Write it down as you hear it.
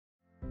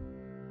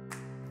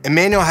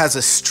Emmanuel has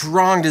a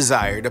strong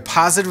desire to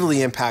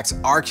positively impact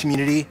our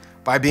community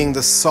by being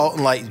the salt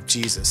and light of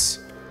Jesus.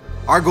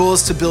 Our goal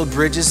is to build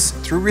bridges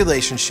through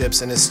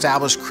relationships and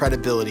establish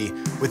credibility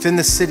within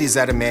the cities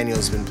that Emmanuel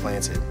has been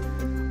planted.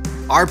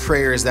 Our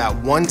prayer is that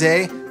one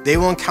day they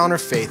will encounter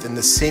faith in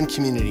the same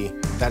community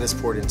that is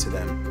poured into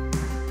them.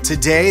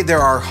 Today, there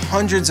are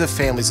hundreds of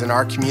families in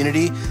our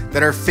community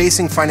that are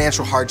facing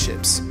financial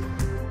hardships.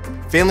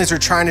 Families are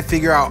trying to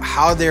figure out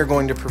how they are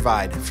going to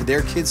provide for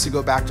their kids to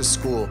go back to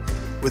school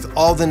with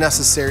all the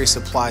necessary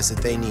supplies that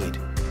they need.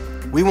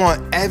 We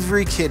want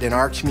every kid in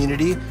our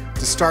community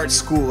to start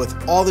school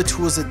with all the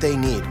tools that they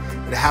need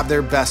to have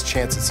their best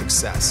chance at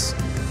success.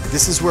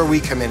 This is where we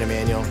come in,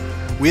 Emmanuel.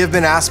 We have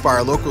been asked by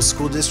our local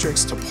school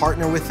districts to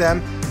partner with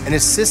them and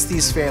assist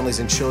these families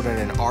and children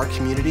in our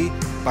community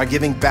by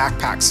giving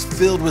backpacks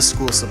filled with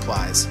school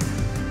supplies.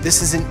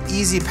 This is an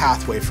easy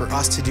pathway for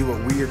us to do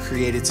what we are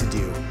created to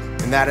do,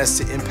 and that is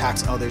to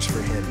impact others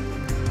for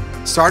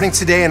Him. Starting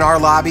today in our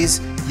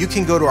lobbies, you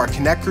can go to our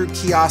Connect Group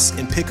kiosk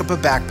and pick up a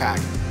backpack,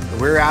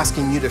 and we're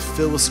asking you to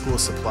fill with school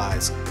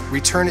supplies.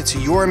 Return it to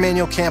your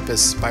Emmanuel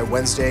campus by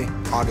Wednesday,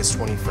 August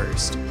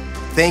 21st.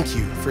 Thank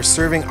you for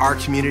serving our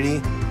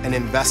community and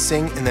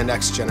investing in the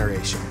next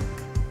generation.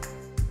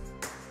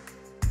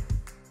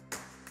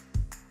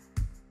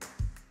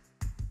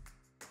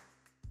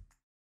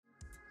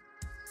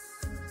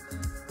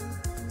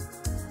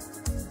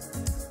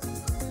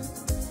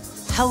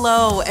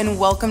 Hello and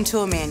welcome to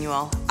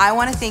Emmanuel. I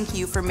want to thank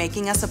you for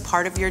making us a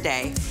part of your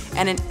day,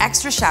 and an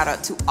extra shout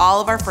out to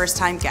all of our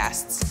first-time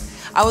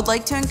guests. I would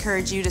like to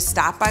encourage you to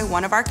stop by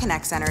one of our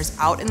Connect Centers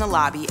out in the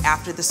lobby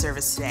after the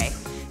service today,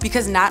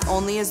 because not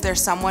only is there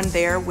someone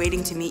there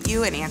waiting to meet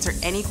you and answer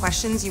any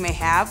questions you may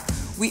have,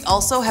 we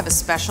also have a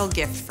special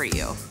gift for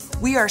you.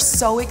 We are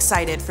so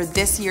excited for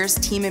this year's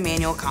Team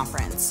Emmanuel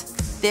Conference.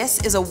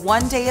 This is a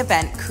one-day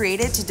event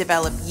created to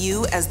develop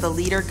you as the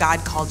leader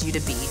God called you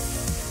to be.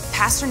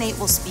 Pastor Nate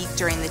will speak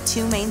during the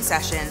two main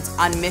sessions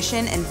on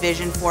mission and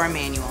vision for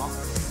Emmanuel.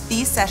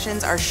 These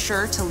sessions are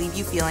sure to leave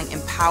you feeling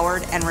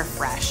empowered and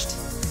refreshed.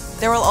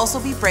 There will also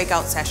be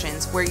breakout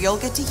sessions where you'll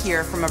get to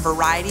hear from a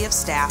variety of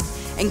staff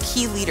and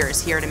key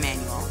leaders here at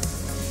Emmanuel.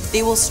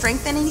 They will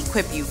strengthen and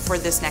equip you for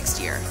this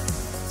next year.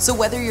 So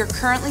whether you're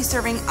currently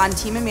serving on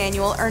Team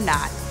Emmanuel or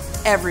not,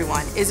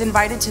 everyone is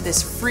invited to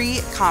this free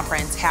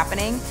conference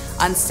happening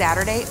on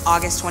Saturday,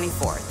 August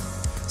 24th.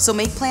 So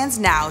make plans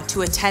now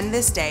to attend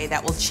this day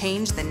that will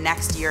change the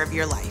next year of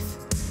your life.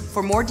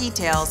 For more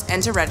details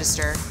and to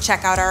register,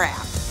 check out our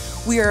app.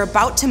 We are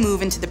about to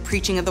move into the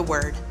preaching of the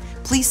word.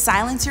 Please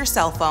silence your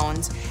cell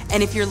phones,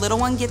 and if your little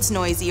one gets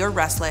noisy or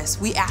restless,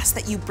 we ask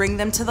that you bring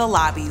them to the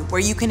lobby where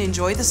you can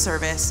enjoy the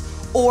service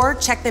or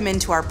check them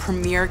into our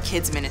Premier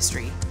Kids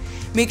Ministry.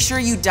 Make sure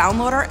you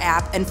download our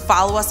app and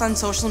follow us on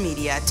social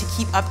media to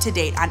keep up to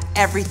date on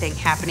everything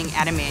happening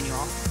at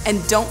Emmanuel.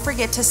 And don't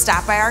forget to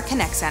stop by our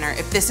Connect Center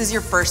if this is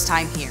your first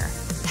time here.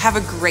 Have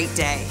a great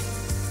day.